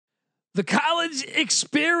The College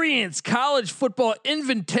Experience College Football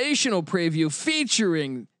Invitational Preview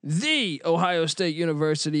featuring the Ohio State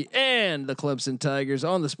University and the Clemson Tigers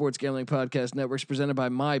on the Sports Gambling Podcast Network, presented by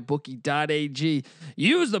MyBookie.ag.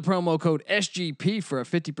 Use the promo code SGP for a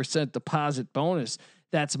 50% deposit bonus.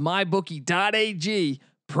 That's MyBookie.ag,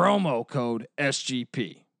 promo code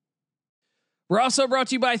SGP. We're also brought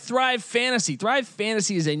to you by Thrive Fantasy. Thrive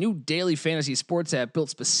Fantasy is a new daily fantasy sports app built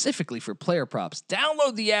specifically for player props.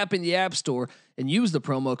 Download the app in the App Store and use the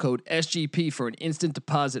promo code SGP for an instant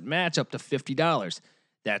deposit match up to $50.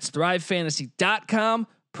 That's thrivefantasy.com,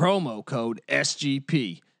 promo code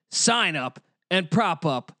SGP. Sign up and prop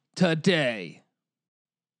up today.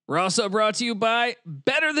 We're also brought to you by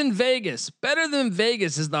Better Than Vegas. Better Than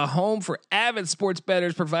Vegas is the home for avid sports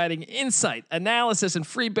bettors, providing insight, analysis, and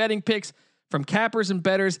free betting picks from cappers and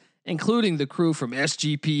bettors, including the crew from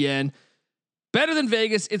SGPN. Better Than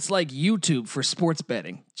Vegas, it's like YouTube for sports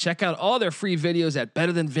betting. Check out all their free videos at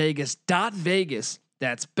betterthanvegas.vegas.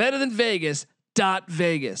 That's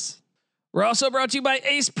betterthanvegas.vegas. We're also brought to you by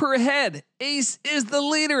Ace Per Head. Ace is the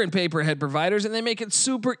leader in pay-per-head providers, and they make it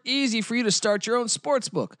super easy for you to start your own sports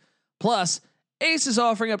book. Plus, Ace is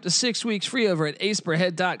offering up to 6 weeks free over at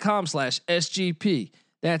aceperhead.com/SGP.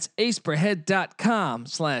 That's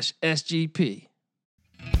aceperhead.com/SGP.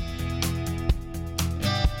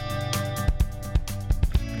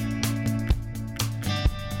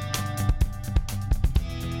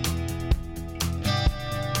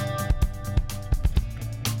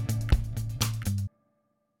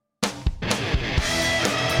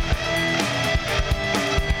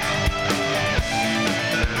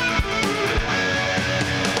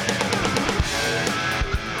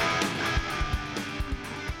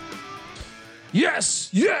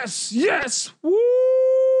 Yes. Woo!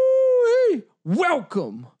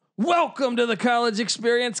 Welcome to the College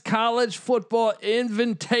Experience College Football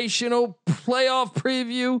Invitational Playoff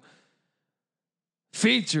Preview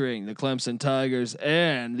featuring the Clemson Tigers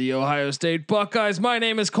and the Ohio State Buckeyes. My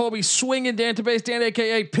name is Colby Swinging Database Dan,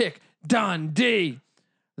 aka Pick Dundee.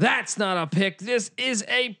 That's not a pick. This is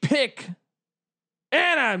a pick,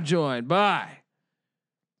 and I'm joined by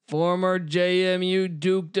former JMU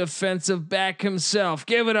Duke defensive back himself.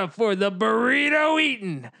 Give it up for the burrito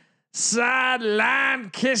eating, sideline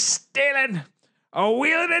kiss stealing, a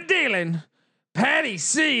wheeling and dealing, Patty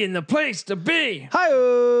C in the place to be. Hi,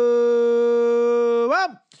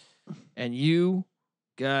 and you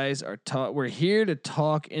guys are we're here to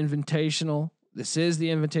talk invitational. This is the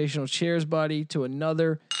invitational. Cheers, buddy, to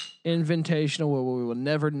another invitational where we will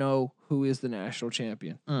never know who is the national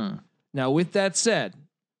champion. Now, with that said,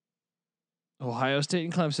 Ohio State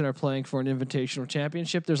and Clemson are playing for an invitational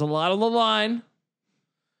championship. There's a lot on the line,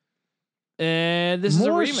 and this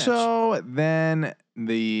more is a rematch. So than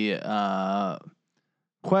the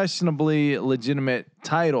questionably legitimate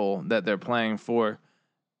title that they're playing for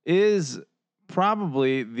is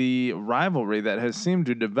probably the rivalry that has seemed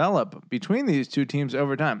to develop between these two teams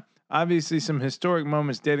over time. Obviously, some historic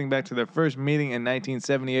moments dating back to their first meeting in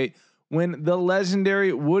 1978 when the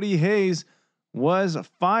legendary Woody Hayes was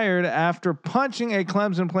fired after punching a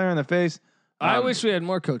Clemson player in the face. I wish we had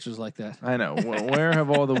more coaches like that. I know. Where have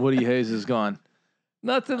all the Woody Hayeses gone?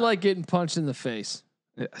 Nothing like getting punched in the face.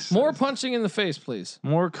 Yes. More punching in the face, please.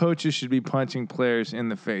 More coaches should be punching players in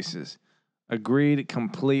the faces. Agreed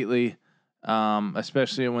completely,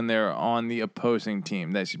 especially when they're on the opposing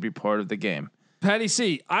team. That should be part of the game. Patty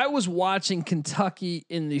C, I was watching Kentucky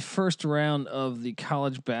in the first round of the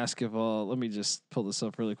college basketball. Let me just pull this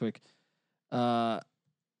up really quick. I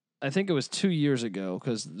think it was 2 years ago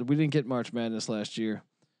because we didn't get March Madness last year.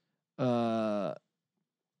 I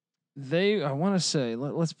want to say,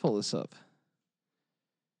 let's pull this up.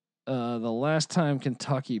 The last time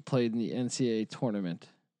Kentucky played in the NCAA tournament,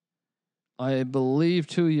 I believe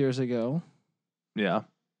 2 years ago. Yeah.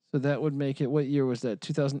 So that would make it, what year was that?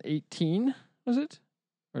 2018, was it?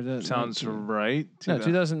 Or that sounds 19? right. No,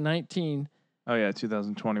 2019. Oh yeah,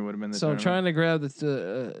 2020 would have been the. So tournament. I'm trying to grab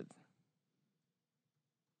the.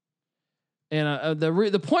 And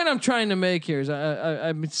the point I'm trying to make here is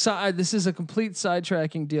this is a complete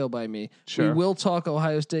sidetracking deal by me. Sure. We will talk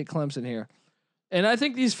Ohio State Clemson here. And I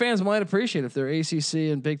think these fans might appreciate if they're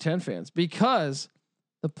ACC and Big Ten fans, because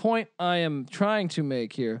the point I am trying to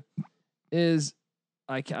make here is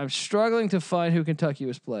I'm struggling to find who Kentucky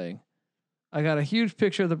was playing. I got a huge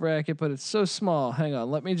picture of the bracket, but it's so small. Hang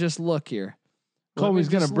on. Let me just look here. Colby's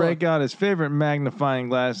going to break out his favorite magnifying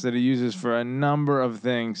glass that he uses for a number of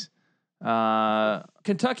things.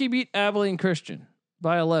 Kentucky beat Abilene Christian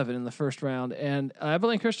by 11 in the first round, and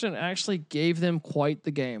Abilene Christian actually gave them quite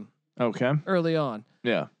the game. Okay. Early on.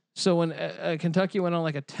 Yeah. So when Kentucky went on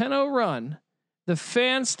like a 10-0 run, the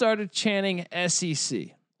fans started chanting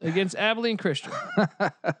SEC against Abilene Christian.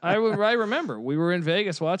 I remember we were in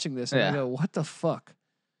Vegas watching this, and I go, "What the fuck?"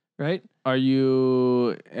 Right? Are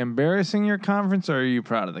you embarrassing your conference, or are you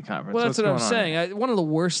proud of the conference? Well, that's what I'm saying. One of the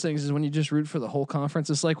worst things is when you just root for the whole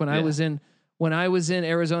conference. It's like when I was in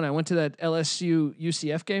Arizona, I went to that LSU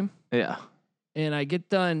UCF game. Yeah. And I get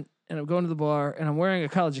done, and I'm going to the bar, and I'm wearing a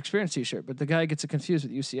college experience T-shirt, but the guy gets it confused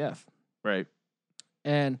with UCF. Right.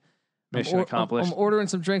 And mission accomplished. I'm ordering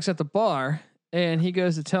some drinks at the bar, and he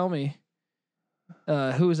goes to tell me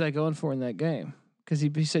who was I going for in that game. Because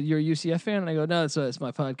he said, "You're a UCF fan?" And I go, "No, it's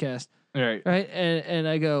my podcast." Right. Right. And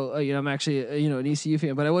I go, I'm actually, an ECU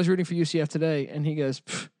fan, but I was rooting for UCF today. And he goes,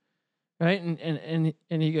 "Pfft." Right. And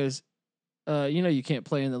he goes, you can't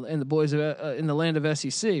play in the boys of, in the land of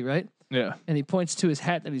SEC. Right. Yeah. And he points to his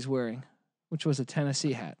hat that he's wearing, which was a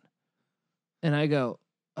Tennessee hat. And I go,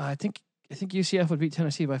 I think UCF would beat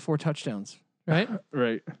Tennessee by 4 touchdowns. Right.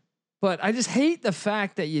 Right. But I just hate the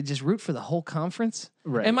fact that you just root for the whole conference.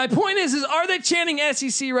 Right. And my point is are they chanting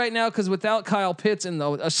SEC right now? Because without Kyle Pitts and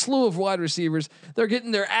a slew of wide receivers, they're getting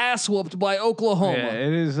their ass whooped by Oklahoma.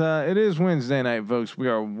 Yeah, it is Wednesday night, folks. We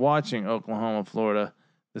are watching Oklahoma, Florida.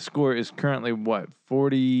 The score is currently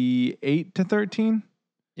 48-13?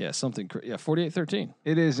 Yeah, something. Yeah, 48-13.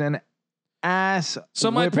 It is an ass. So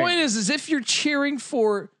my whipping. point is if you're cheering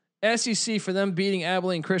for SEC for them beating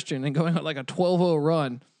Abilene Christian and going on like a 12-0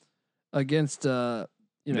 run against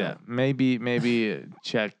maybe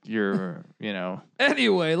check your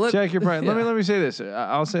anyway check your pride. Let me say this.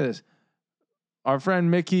 I'll say this. Our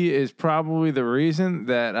friend Mickey is probably the reason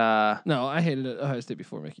that no, I hated Ohio State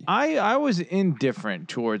before Mickey. I was indifferent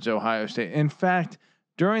towards Ohio State. In fact,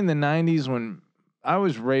 during the 90s when I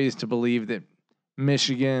was raised to believe that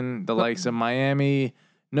Michigan, the likes of Miami,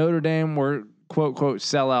 Notre Dame were quote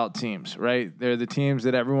sellout teams, right? They're the teams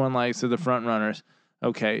that everyone likes, they're the front runners.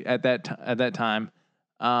 Okay, at that time.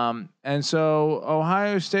 And so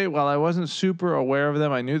Ohio State, while I wasn't super aware of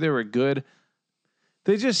them, I knew they were good.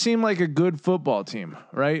 They just seemed like a good football team,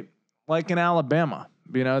 right? Like in Alabama,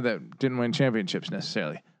 that didn't win championships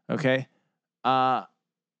necessarily. Okay. Our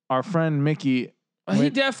friend Mickey, he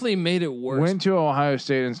definitely made it worse. Went to Ohio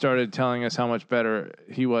State and started telling us how much better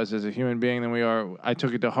he was as a human being than we are. I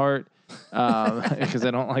took it to heart. Because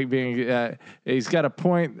I don't like being. He's got a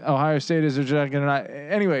point. Ohio State is a juggernaut.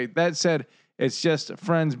 Anyway, that said, it's just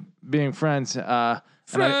friends being friends.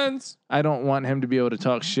 Friends. I don't want him to be able to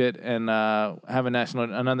talk shit and have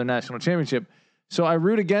another national championship. So I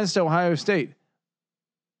root against Ohio State.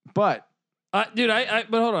 But, dude,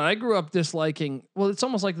 but hold on. I grew up disliking. Well, it's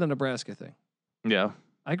almost like the Nebraska thing. Yeah.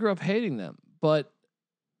 I grew up hating them, but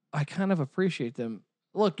I kind of appreciate them.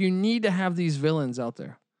 Look, you need to have these villains out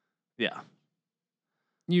there. Yeah.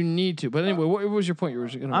 You need to. But anyway, what was your point?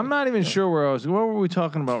 I'm not even sure where I was. What were we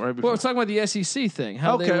talking about right before? Well, we're talking about the SEC thing.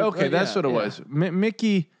 Okay. That's what it was.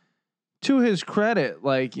 Mickey, to his credit,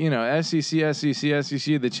 SEC,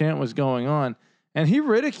 the chant was going on, and he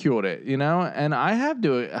ridiculed it, and I had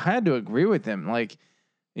to agree with him.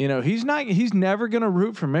 He's never going to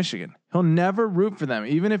root for Michigan. He'll never root for them,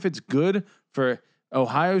 even if it's good for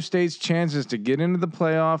Ohio State's chances to get into the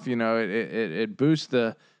playoff. It boosts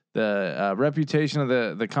the reputation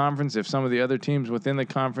of the conference. If some of the other teams within the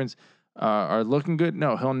conference are looking good,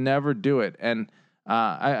 no, he'll never do it. And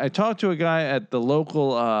I talked to a guy at the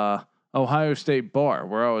local Ohio State bar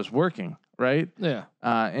where I was working, right? Yeah.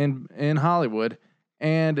 In Hollywood,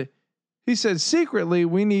 and he said secretly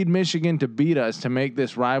we need Michigan to beat us to make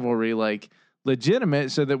this rivalry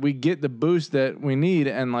legitimate, so that we get the boost that we need,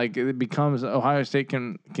 and it becomes Ohio State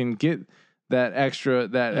can get that extra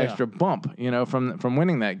bump, from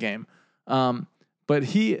winning that game. But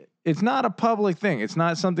it's not a public thing. It's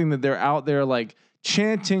not something that they're out there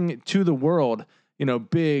chanting to the world,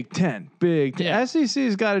 Big Ten, Big Ten. Yeah.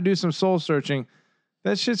 SEC's got to do some soul searching.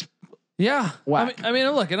 That shit's whack. I mean,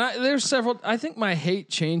 look, and there's several. I think my hate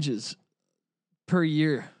changes per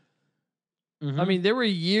year. Mm-hmm. I mean, there were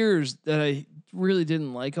years that I really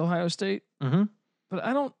didn't like Ohio State, but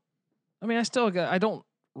I don't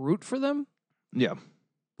root for them. Yeah.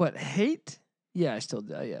 But hate? Yeah, I still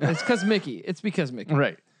do. Yeah. It's because Mickey. It's because Mickey.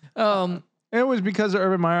 Right. It was because of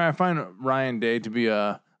Urban Meyer. I find Ryan Day to be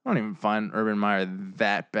I don't even find Urban Meyer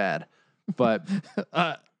that bad. But he's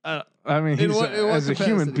as a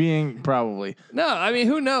human being, probably. No, I mean,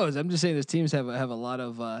 who knows? I'm just saying his teams have a lot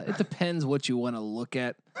of it depends what you want to look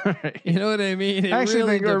at. Right. You know what I mean? I actually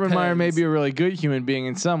think Urban Meyer may be a really good human being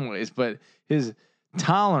in some ways, but his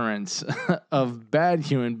tolerance of bad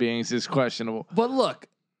human beings is questionable. But look,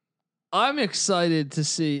 I'm excited to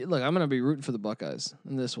see. Look, I'm going to be rooting for the Buckeyes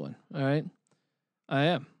in this one. All right, I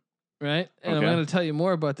am. Right, and I'm going to tell you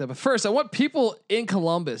more about that. But first, I want people in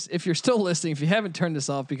Columbus, if you're still listening, if you haven't turned this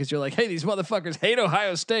off because you're like, hey, these motherfuckers hate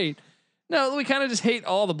Ohio State. No, we kind of just hate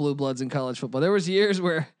all the blue bloods in college football. There was years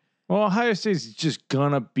where, well, Ohio State's just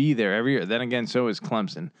gonna be there every year. Then again, so is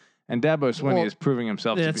Clemson, and Dabo Swinney is proving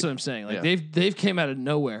himself. That's what I'm saying. Like they've came out of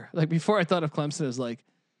nowhere. Like before, I thought of Clemson as like.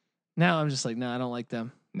 Now I'm just like, no, I don't like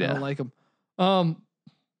them. I don't like them.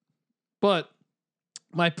 But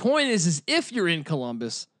my point is if you're in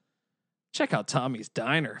Columbus, check out Tommy's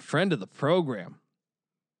Diner, friend of the program.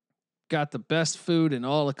 Got the best food in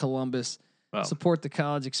all of Columbus. Wow. Support the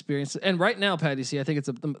college experience. And right now, Patty C, I think it's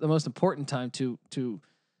the most important time to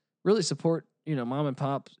really support, mom and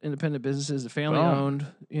pop independent businesses, the family owned,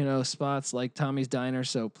 spots like Tommy's Diner.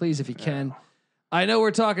 So please, if you can, I know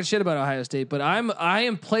we're talking shit about Ohio State, but I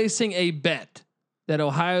am placing a bet that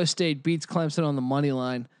Ohio State beats Clemson on the money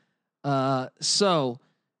line. Well,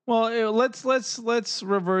 let's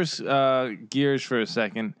reverse gears for a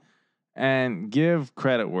second and give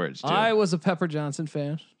credit where it's due. I was a Pepper Johnson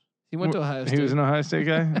fan. He went to Ohio State. He was an Ohio State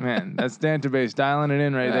guy? Man, that's database dialing it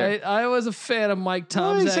in right there. I was a fan of Mike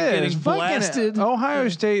Tomczak getting blasted. Ohio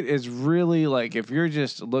State is really like, if you're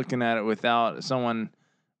just looking at it without someone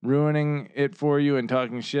ruining it for you and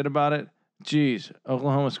talking shit about it, geez,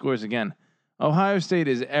 Oklahoma scores again. Ohio State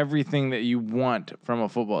is everything that you want from a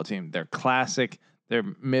football team. They're classic. They're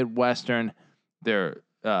Midwestern. They're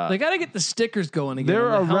they got to get the stickers going again.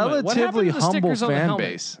 They're a relatively humble fan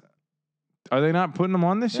base. Are they not putting them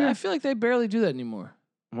on this year? I feel like they barely do that anymore.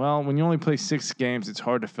 Well, when you only play 6 games, it's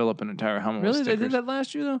hard to fill up an entire helmet. Really, with they did that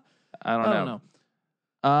last year though. I don't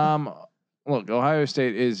know. Look, Ohio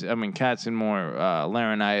State is. I mean, Katzenmoyer,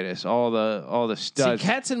 Laurinaitis, all the studs. See,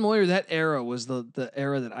 Katzenmoyer, that era was the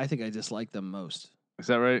era that I think I disliked them most. Is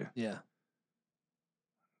that right? Yeah.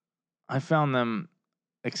 I found them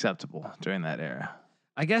acceptable during that era.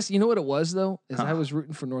 I guess you know what it was though is I was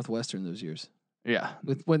rooting for Northwestern those years. Yeah,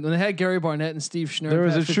 when they had Gary Barnett and Steve Schnurr, there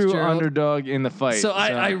was a true underdog in the fight. So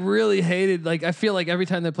I really hated. Like I feel like every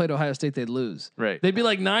time they played Ohio State, they'd lose. Right? They'd be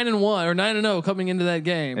like 9-1 or 9-0 coming into that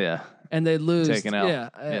game. Yeah, and they'd lose. Taken out.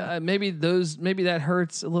 Yeah. Maybe that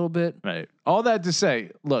hurts a little bit. Right. All that to say,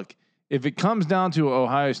 look, if it comes down to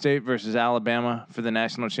Ohio State versus Alabama for the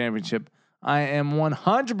national championship, I am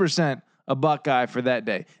 100% a Buckeye for that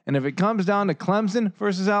day. And if it comes down to Clemson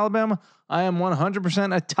versus Alabama, I am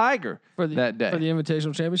 100% a Tiger for that day. For the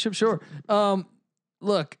Invitational Championship, sure.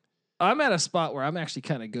 Look, I'm at a spot where I'm actually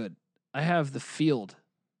kind of good. I have the field.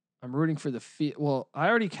 I'm rooting for the field. Well, I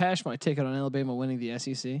already cashed my ticket on Alabama winning the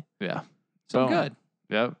SEC. Yeah. So I'm good.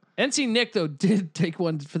 Yep. NC Nick, though, did take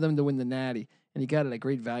one for them to win the Natty, and he got it at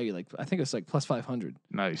great value. Like I think it was like plus 500.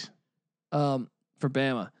 Nice. For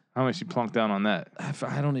Bama. How much you plunked down on that?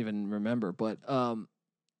 I don't even remember, but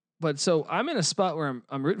so I'm in a spot where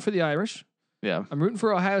I'm rooting for the Irish. Yeah, I'm rooting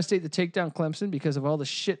for Ohio State to take down Clemson because of all the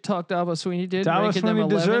shit talk Dabo Swinney did. Dabo Swinney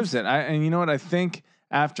deserves it. And you know what? I think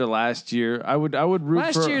after last year, I would root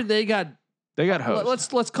last for. Last year they got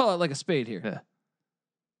hosed. Let's call it like a spade here. Yeah.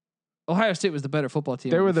 Ohio State was the better football team.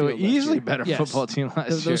 They were the easily better football team last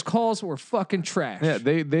year. Those calls were fucking trash. Yeah,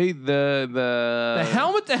 the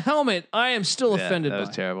helmet to helmet. I am still offended. That was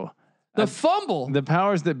terrible. The fumble. The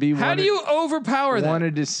powers that be. How do you overpower that?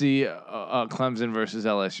 Wanted to see Clemson versus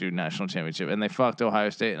LSU national championship, and they fucked Ohio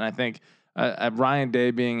State. And I think Ryan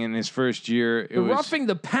Day being in his first year, it was roughing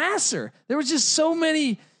the passer. There was just so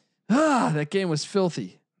many. That game was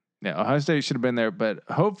filthy. Yeah, Ohio State should have been there, but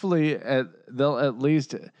hopefully they'll at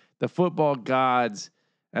least the football gods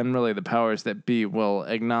and really the powers that be will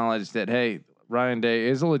acknowledge that, hey, Ryan Day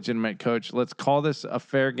is a legitimate coach. Let's call this a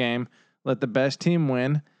fair game. Let the best team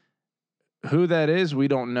win. Who that is, we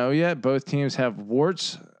don't know yet. Both teams have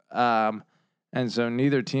warts, and so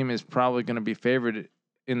neither team is probably going to be favored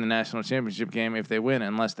in the national championship game if they win,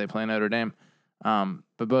 unless they play Notre Dame.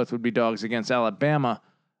 But both would be dogs against Alabama.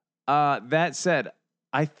 That said,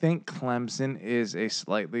 I think Clemson is a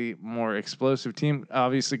slightly more explosive team.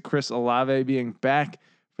 Obviously, Chris Olave being back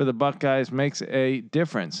for the Buckeyes makes a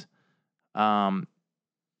difference. Trey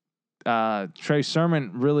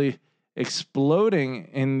Sermon really exploding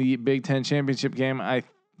in the Big Ten championship game.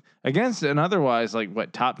 Against an otherwise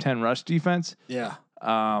top 10 rush defense. Yeah.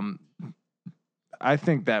 I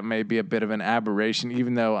think that may be a bit of an aberration,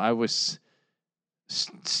 even though I was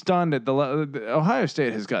stunned at the Ohio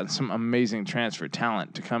State has gotten some amazing transfer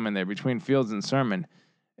talent to come in there between Fields and Sermon.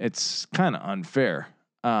 It's kind of unfair.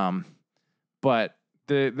 But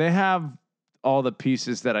they have all the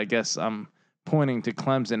pieces that I guess I'm pointing to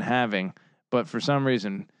Clemson having, but for some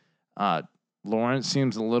reason, Lawrence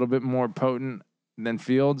seems a little bit more potent than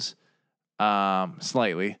Fields,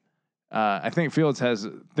 slightly. I think Fields has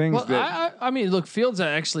things Well, that I mean, look, Fields are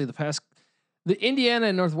actually the Indiana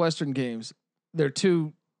and Northwestern games. They're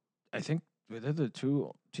two. I think they're the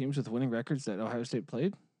two teams with winning records that Ohio State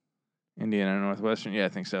played. Indiana and Northwestern. Yeah, I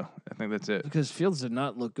think so. I think that's it. Because Fields did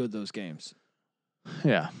not look good those games.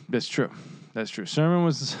 Yeah, that's true. That's true. Sermon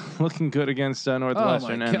was looking good against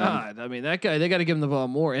Northwestern. Oh my God! I mean, that guy. They got to give him the ball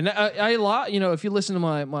more. And I if you listen to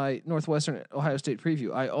my Northwestern Ohio State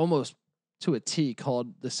preview, I almost to a T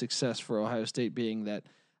called the success for Ohio State being that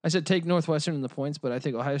I said take Northwestern in the points, but I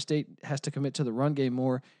think Ohio State has to commit to the run game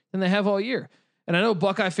more than they have all year. And I know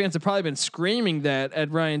Buckeye fans have probably been screaming that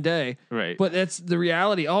at Ryan Day, right? But that's the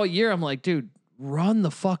reality. All year, I'm like, dude, run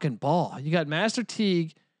the fucking ball. You got Master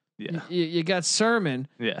Teague. Yeah. You got Sermon.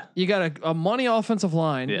 Yeah. You got a money offensive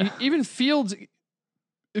line. Yeah. Even Fields,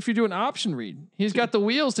 if you do an option read, he's got the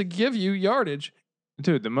wheels to give you yardage.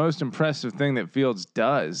 Dude, the most impressive thing that Fields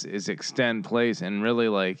does is extend plays and really,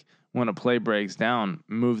 like, when a play breaks down,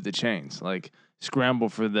 move the chains. Like, scramble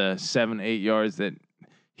for the 7-8 yards that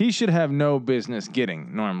he should have no business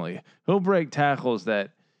getting normally. He'll break tackles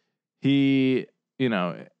that he,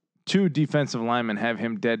 two defensive linemen have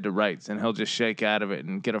him dead to rights, and he'll just shake out of it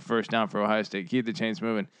and get a first down for Ohio State, keep the chains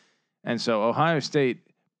moving. And so Ohio State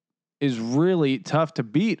is really tough to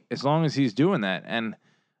beat as long as he's doing that. And,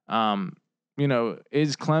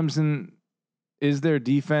 is Clemson, is their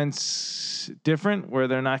defense different where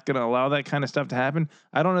they're not going to allow that kind of stuff to happen?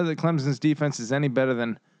 I don't know that Clemson's defense is any better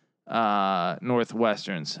than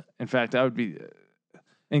Northwestern's. In fact, I would be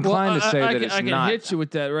inclined to say that it's not. I can hit you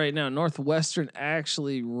with that right now. Northwestern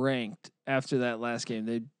actually ranked after that last game.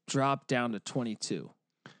 They dropped down to 22.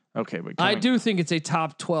 Okay, but I do think it's a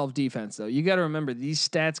top 12 defense, though. You got to remember these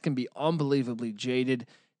stats can be unbelievably jaded.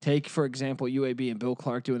 Take, for example, UAB and Bill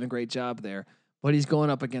Clark doing a great job there, but he's going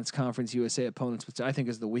up against Conference USA opponents, which I think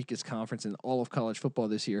is the weakest conference in all of college football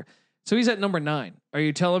this year. So he's at number 9. Are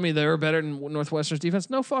you telling me they're better than Northwestern's defense?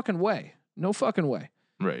 No fucking way. No fucking way.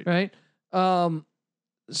 Right.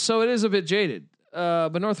 So it is a bit jaded.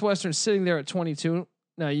 But Northwestern's sitting there at 22.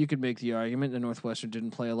 Now you could make the argument that Northwestern didn't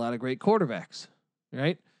play a lot of great quarterbacks,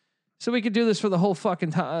 right? So we could do this for the whole fucking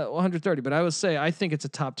 130. But I would say I think it's a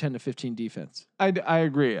top 10 to 15 defense. I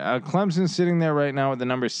agree. Clemson's sitting there right now with the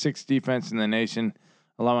number 6 defense in the nation,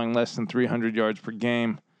 allowing less than 300 yards per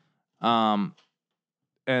game. And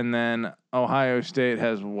then Ohio State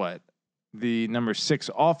has what? The number 6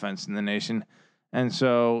 offense in the nation. And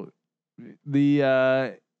so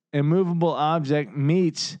the immovable object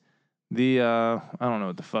meets the I don't know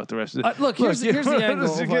what the fuck the rest of it. Look, here's the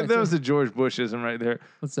angle. That was the George Bushism right there.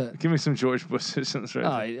 What's that? Give me some George Bushisms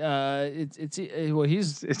right there. It's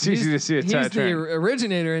easy to see a tie turn. He's the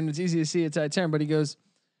originator, and it's easy to see a tie turn. But he goes,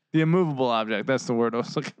 the immovable object. That's the word I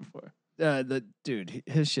was looking for. The dude,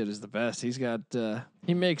 his shit is the best. He's got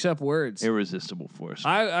he makes up words. Irresistible force.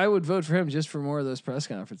 I would vote for him just for more of those press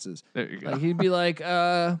conferences. There you go. Like he'd be like,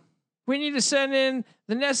 we need to send in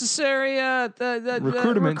the necessary the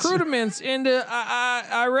recruitments into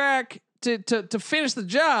Iraq to finish the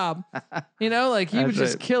job. Like he would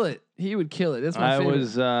just kill it. He would kill it. That's my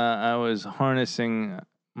favorite. I was harnessing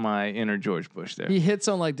my inner George Bush there. He hits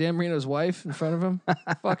on like Dan Marino's wife in front of him.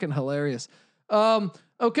 Fucking hilarious.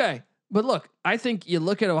 Okay. But look, I think you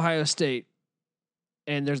look at Ohio State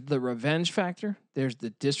and there's the revenge factor. There's the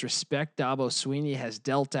disrespect Dabo Swinney has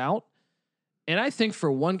dealt out. And I think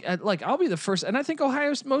for one, I'll be the first, and I think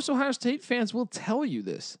most Ohio State fans will tell you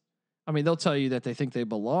this. I mean, they'll tell you that they think they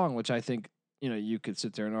belong, which I think, you could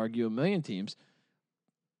sit there and argue a million teams.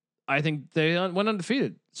 I think they went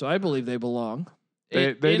undefeated. So I believe they belong.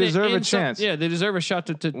 They deserve a chance. Yeah, they deserve a shot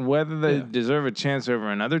to whether they deserve a chance over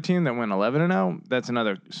another team that went 11-0. That's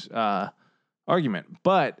another argument.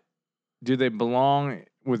 But do they belong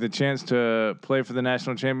with a chance to play for the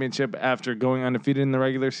national championship after going undefeated in the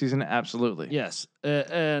regular season? Absolutely. Yes.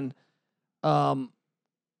 And my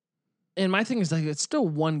thing is it's still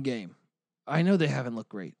one game. I know they haven't looked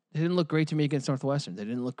great. They didn't look great to me against Northwestern. They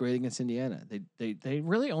didn't look great against Indiana. They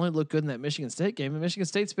really only look good in that Michigan State game. And Michigan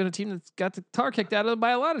State's been a team that's got the tar kicked out of them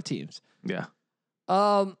by a lot of teams. Yeah.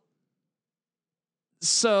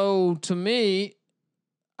 So to me,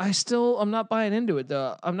 I'm not buying into it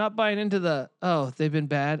though. I'm not buying into they've been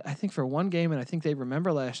bad. I think for one game, and I think they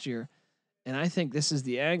remember last year, and I think this is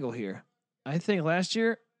the angle here. I think last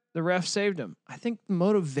year the ref saved him. I think the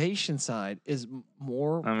motivation side is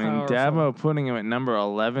more. I mean, Dabo putting him at number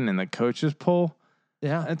 11 in the coaches poll.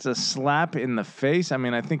 Yeah, that's a slap in the face. I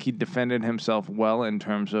mean, I think he defended himself well in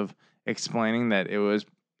terms of explaining that it was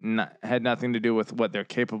had nothing to do with what they're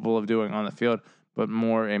capable of doing on the field, but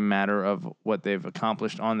more a matter of what they've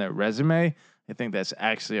accomplished on their resume. I think that's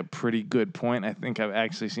actually a pretty good point. I think I've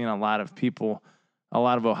actually seen a lot of people, a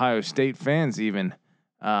lot of Ohio State fans even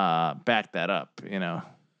back that up, you know?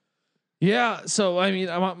 Yeah. So, I mean,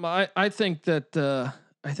 I think that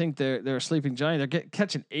I think they're a sleeping giant. They're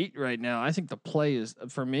catching 8 right now. I think the play is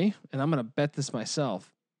for me, and I'm going to bet this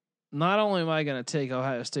myself. Not only am I going to take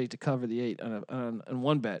Ohio State to cover the 8 on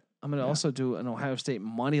one bet, I'm going to also do an Ohio State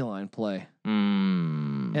money line play.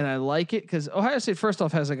 And I like it because Ohio State, first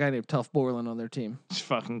off, has a guy named Tuff Borland on their team. It's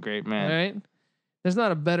fucking great, man. All right. There's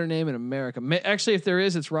not a better name in America. Actually, if there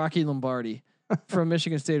is, it's Rocky Lombardi from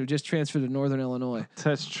Michigan State, who just transferred to Northern Illinois.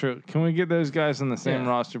 That's true. Can we get those guys on the same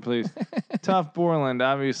roster, please? Tuff Borland.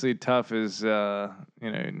 Obviously, Tuff is,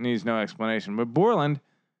 needs no explanation. But Borland,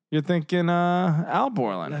 you're thinking Al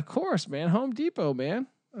Borland. Of course, man. Home Depot, man.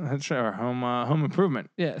 That's our home improvement.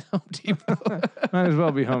 Yeah, Home Depot. Might as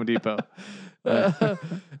well be Home Depot.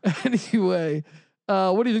 Anyway,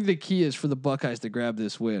 what do you think the key is for the Buckeyes to grab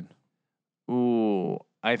this win? Ooh,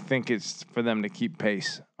 I think it's for them to keep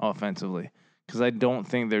pace offensively, because I don't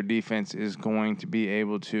think their defense is going to be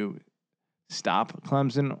able to stop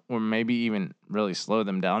Clemson or maybe even really slow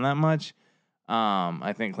them down that much.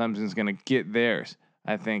 I think Clemson's going to get theirs.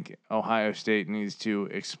 I think Ohio State needs to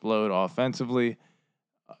explode offensively.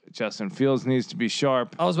 Justin Fields needs to be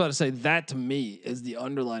sharp. I was about to say that to me is the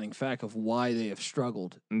underlining fact of why they have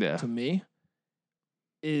struggled. Yeah. To me,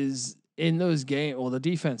 is in those games. Well, the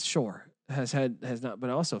defense sure has not, but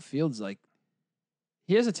also Fields, like,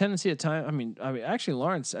 he has a tendency at times. I mean, actually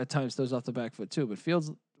Lawrence at times throws off the back foot too, but Fields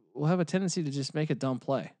will have a tendency to just make a dumb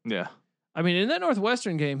play. Yeah. I mean, in that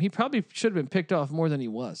Northwestern game, he probably should have been picked off more than he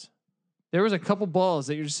was. There was a couple balls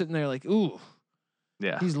that you're just sitting there like, ooh.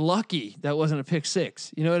 Yeah. He's lucky that wasn't a pick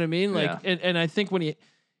 6. You know what I mean? Like, yeah. and I think when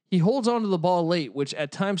he holds on to the ball late, which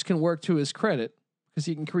at times can work to his credit because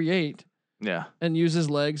he can create and use his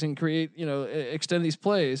legs and create, extend these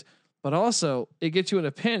plays. But also it gets you in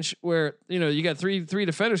a pinch where, you got three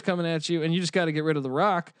defenders coming at you and you just got to get rid of the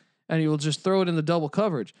rock and you will just throw it in the double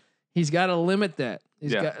coverage. He's got to limit that.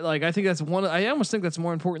 He's got, like, I think that's I almost think that's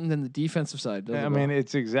more important than the defensive side. I mean,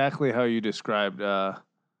 it's exactly how you described,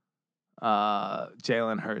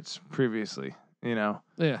 Jalen Hurts previously,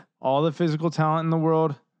 all the physical talent in the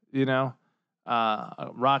world,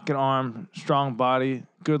 rocket arm, strong body,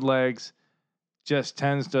 good legs, just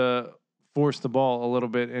tends to force the ball a little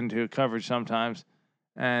bit into coverage sometimes.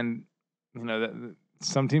 And, that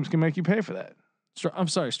some teams can make you pay for that. I'm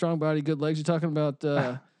sorry, strong body, good legs. You're talking about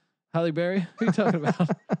Halle Berry? Who are you talking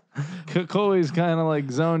about? Coley's kind of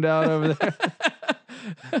like zoned out over there.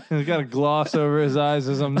 He's got a gloss over his eyes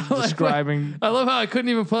as I'm describing. I love how I couldn't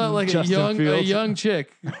even put out like a young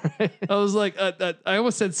chick. Right. I was like, I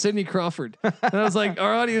almost said Sidney Crawford, and I was like,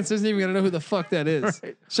 our audience isn't even gonna know who the fuck that is.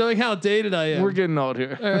 Right. Showing how dated I am. We're getting old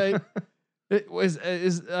here. All right. It was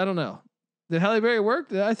I don't know. Did Halle Berry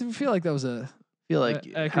work? I feel like that was a. I feel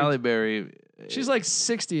like Halle Berry. She's like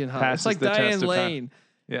 60 and hot. It's like Diane Lane.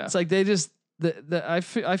 Yeah. It's like they just. I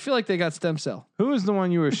feel like they got stem cell. Who was the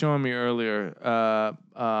one you were showing me earlier?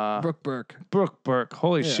 Brooke Burke. Brooke Burke.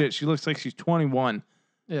 Holy shit, she looks like she's 21.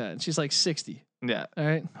 Yeah, and she's like 60. Yeah. All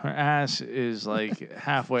right. Her ass is like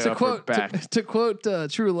halfway up her back. To quote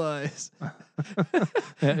True Lies,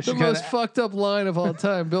 the most fucked up line of all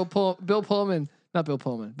time. Bill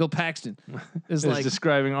Paxton is like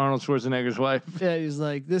describing Arnold Schwarzenegger's wife. Yeah, he's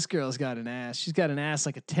like, this girl's got an ass. She's got an ass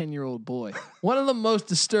like a 10-year-old boy. One of the most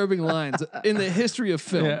disturbing lines in the history of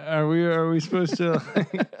film. Yeah, are we supposed to?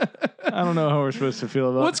 I don't know how we're supposed to feel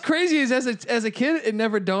about. What's crazy is as a kid, it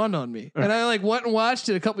never dawned on me, and I like went and watched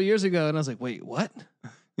it a couple years ago, and I was like, wait, what?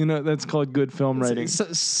 That's called good film writing.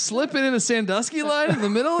 Slip it in a Sandusky line in the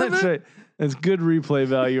middle of it. That's right. It's good replay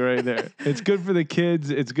value right there. It's good for the kids.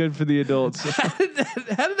 It's good for the adults. How did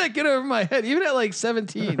that get over my head? Even at like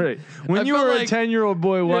 17. Right. When you were like, a 10-year-old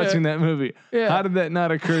boy watching that movie, how did that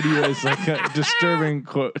not occur to you as like a disturbing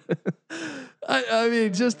quote? I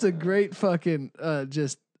mean, just a great fucking, I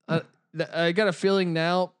got a feeling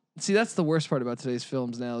now. See, that's the worst part about today's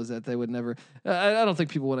films now is that they would never. I don't think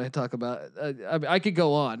people want to talk about. I could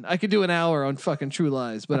go on. I could do an hour on fucking True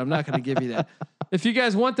Lies, but I'm not going to give you that. If you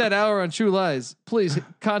guys want that hour on True Lies, please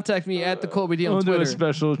contact me at the Colby D on Twitter. We'll do a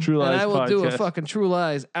special True Lies, and I will podcast. do a fucking True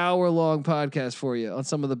Lies hour-long podcast for you on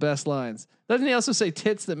some of the best lines. Doesn't he also say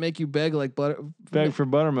tits that make you beg like butter? Beg for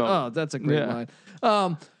buttermilk. Oh, that's a great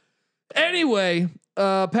line. Anyway.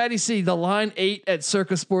 Patty C, the line 8 at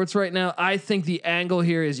Circa Sports right now. I think the angle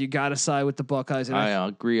here is you got to side with the Buckeyes. And I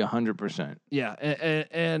agree 100%. Yeah,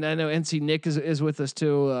 and I know NC Nick is with us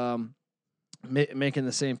too. making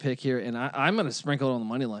the same pick here, and I'm going to sprinkle it on the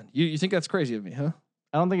money line. You think that's crazy of me, huh?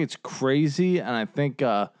 I don't think it's crazy, and I think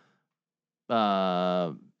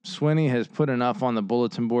Swinney has put enough on the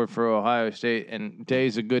bulletin board for Ohio State, and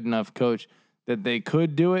Day's a good enough coach that they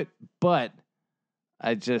could do it. But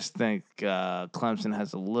I just think Clemson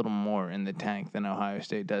has a little more in the tank than Ohio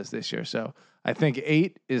State does this year. So I think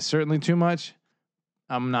 8 is certainly too much.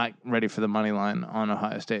 I'm not ready for the money line on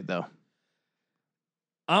Ohio State, though.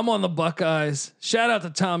 I'm on the Buckeyes. Shout out to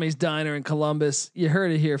Tommy's Diner in Columbus. You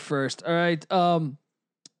heard it here first. All right.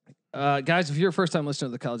 Guys, if you're a first time listener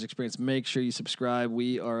to the College Experience, make sure you subscribe.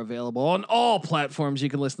 We are available on all platforms you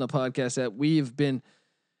can listen to the podcast at. We've been,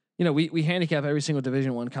 we handicap every single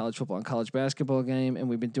Division I college football and college basketball game, and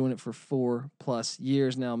we've been doing it for 4+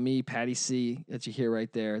 years now. Me, Patty C, that you hear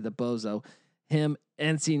right there, the bozo, him,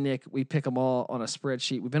 NC Nick, we pick them all on a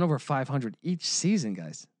spreadsheet. We've been over 500 each season,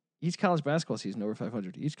 guys. Each college basketball season over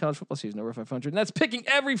 500. Each college football season over 500. And that's picking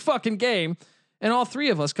every fucking game. And all three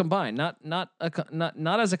of us combined, not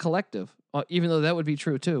as a collective, even though that would be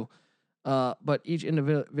true too. But each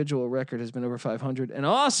individual record has been over 500, and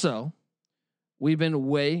also we've been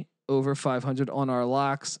way over 500 on our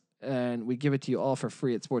locks, and we give it to you all for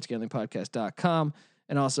free at sportsgamblingpodcast.com,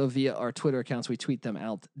 and also via our Twitter accounts. We tweet them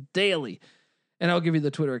out daily, and I'll give you the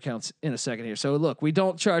Twitter accounts in a second here. So look, we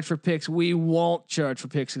don't charge for picks. We won't charge for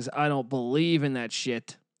picks because I don't believe in that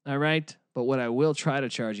shit. All right, but what I will try to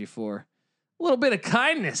charge you for. A little bit of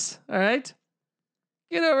kindness, all right?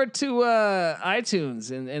 Get over to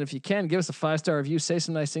iTunes, and if you can, give us a 5-star review. Say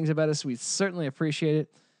some nice things about us. We certainly appreciate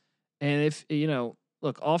it. And if,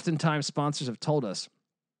 look, oftentimes sponsors have told us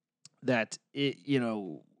that, they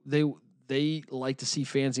like to see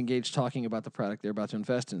fans engaged talking about the product they're about to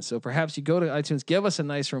invest in. So perhaps you go to iTunes, give us a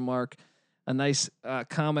nice remark, a nice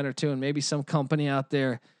comment or two, and maybe some company out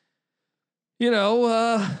there,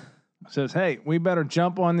 says, hey, we better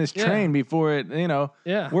jump on this train before it,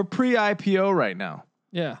 we're pre-IPO right now.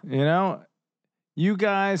 Yeah. You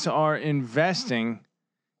guys are investing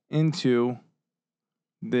into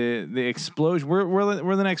the explosion.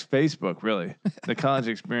 We're the next Facebook, really, the college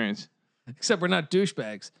experience. Except we're not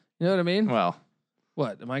douchebags. You know what I mean? Well,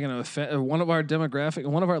 what am I going to offend? One of our demographic,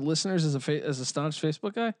 one of our listeners is a staunch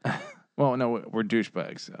Facebook guy. Well, no, we're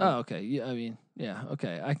douchebags. So. Oh, okay. Yeah,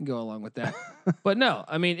 okay. I can go along with that. But no,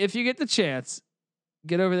 if you get the chance,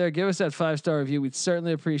 get over there, give us that 5-star review. We'd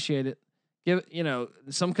certainly appreciate it.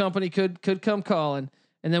 Some company could come calling,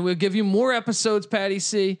 and then we'll give you more episodes, Patty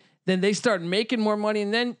C. Then they start making more money,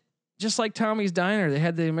 and then just like Tommy's Diner, they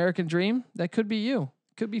had the American Dream. That could be you.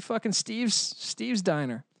 Could be fucking Steve's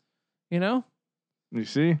Diner. You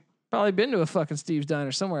see? Probably been to a fucking Steve's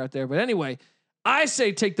Diner somewhere out there. But anyway, I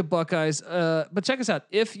say take the Buckeyes. But check us out.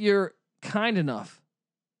 If you're kind enough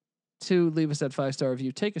to leave us that 5-star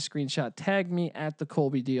review, take a screenshot, tag me at the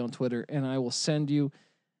Colby D on Twitter, and I will send you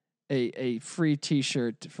a free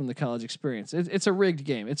T-shirt from the College Experience. It's a rigged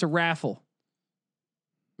game. It's a raffle,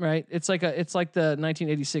 right? It's like the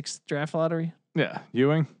 1986 draft lottery. Yeah,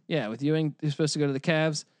 Ewing. Yeah, with Ewing, you're supposed to go to the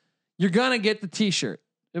Cavs. You're gonna get the T-shirt.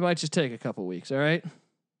 It might just take a couple weeks. All right.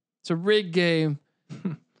 It's a rigged game.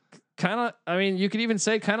 Kind of. You could even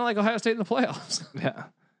say kind of like Ohio State in the playoffs. Yeah.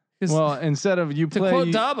 Well, instead of you play, to quote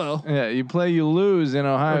Dabo. Yeah, you play, you lose in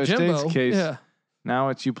Ohio State's case. Yeah. Now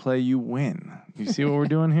it's you play, you win. You see what we're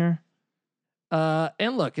doing here?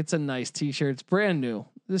 And look, it's a nice T-shirt. It's brand new.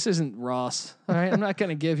 This isn't Ross. All right. I'm not going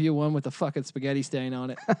to give you one with a fucking spaghetti stain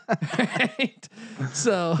on it. Right?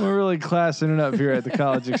 So we're really classing it up here at the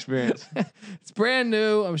College Experience. It's brand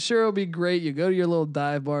new. I'm sure it'll be great. You go to your little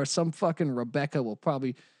dive bar. Some fucking Rebecca will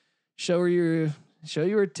probably show you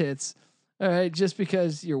her tits. All right. Just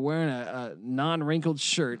because you're wearing a non-wrinkled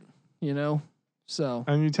shirt, so.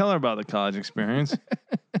 And you tell her about the College Experience.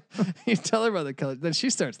 You tell her about the college. Then she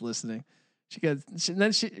starts listening.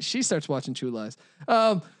 She starts watching True Lies.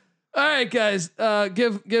 All right, guys.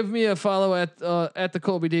 Give me a follow at the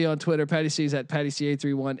Colby D on Twitter. Patty C's at Patty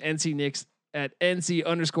C831. NC Nicks at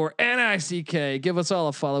NC_NICK. Give us all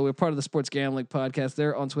a follow. We're part of the Sports Gambling Podcast.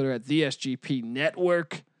 They're on Twitter at the SGP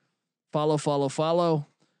Network. Follow.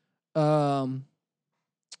 And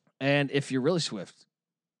if you're really swift,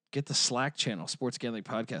 get the Slack channel, Sports Gambling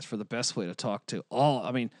Podcast, for the best way to talk to all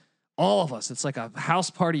of us. It's like a house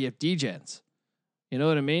party of DJs. You know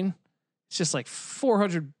what I mean? It's just like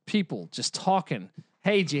 400 people just talking.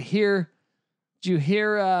 Hey, did you hear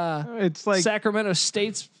it's like Sacramento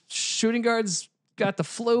State's shooting guards got the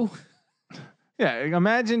flu? Yeah.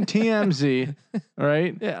 Imagine TMZ,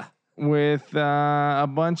 right? Yeah. With a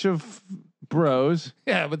bunch of bros.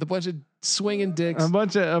 Yeah. With a bunch of swinging dicks. A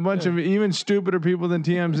bunch of even stupider people than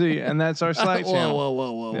TMZ, and that's our Slack channel.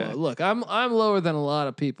 Whoa. Look, I'm lower than a lot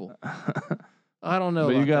of people. I don't know.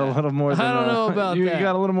 But you got that. a little more. Than, I don't know about you that. You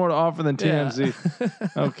got a little more to offer than TMZ.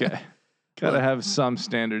 Yeah. Okay, gotta have some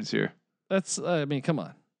standards here. That's. I mean, come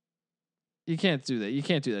on. You can't do that. You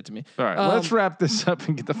can't do that to me. All right, let's wrap this up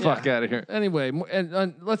and get the fuck out of here. Anyway,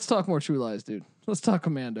 and let's talk more True Lies, dude. Let's talk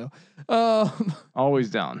Commando. Always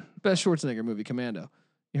down. Best Schwarzenegger movie, Commando.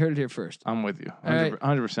 You heard it here first. I'm with you.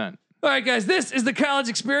 100%. All right, guys. This is the college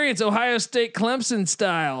experience, Ohio State Clemson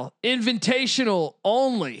style, invitational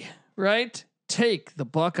only. Right? Take the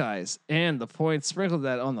Buckeyes and the points. Sprinkle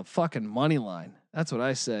that on the fucking money line. That's what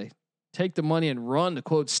I say. Take the money and run. To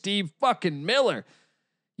quote Steve fucking Miller.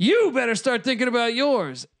 You better start thinking about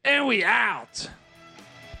yours. And we out.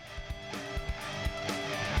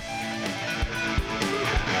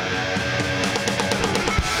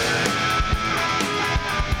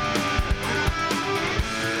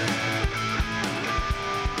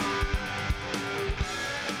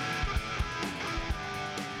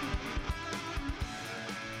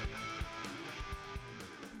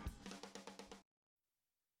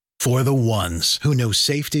 For the ones who know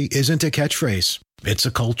safety isn't a catchphrase, it's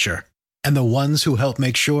a culture. And the ones who help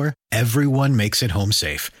make sure everyone makes it home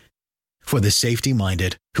safe. For the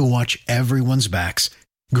safety-minded who watch everyone's backs,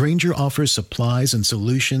 Grainger offers supplies and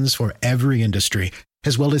solutions for every industry,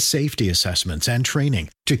 as well as safety assessments and training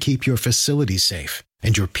to keep your facilities safe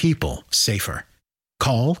and your people safer.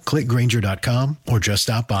 Call, click Grainger.com, or just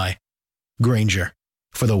stop by. Grainger,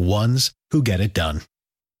 for the ones who get it done.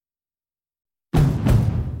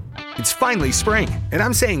 It's finally spring, and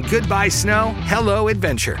I'm saying goodbye snow, hello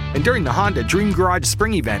adventure. And during the Honda Dream Garage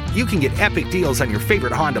Spring Event, you can get epic deals on your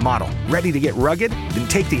favorite Honda model. Ready to get rugged? Then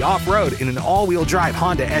take the off-road in an all-wheel drive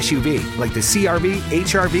Honda SUV, like the CR-V,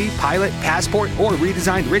 HR-V, Pilot, Passport, or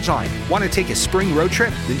redesigned Ridgeline. Want to take a spring road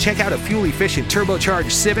trip? Then check out a fuel-efficient turbocharged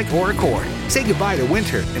Civic or Accord. Say goodbye to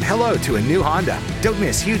winter and hello to a new Honda. Don't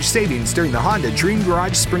miss huge savings during the Honda Dream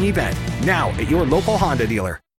Garage Spring Event. Now at your local Honda dealer.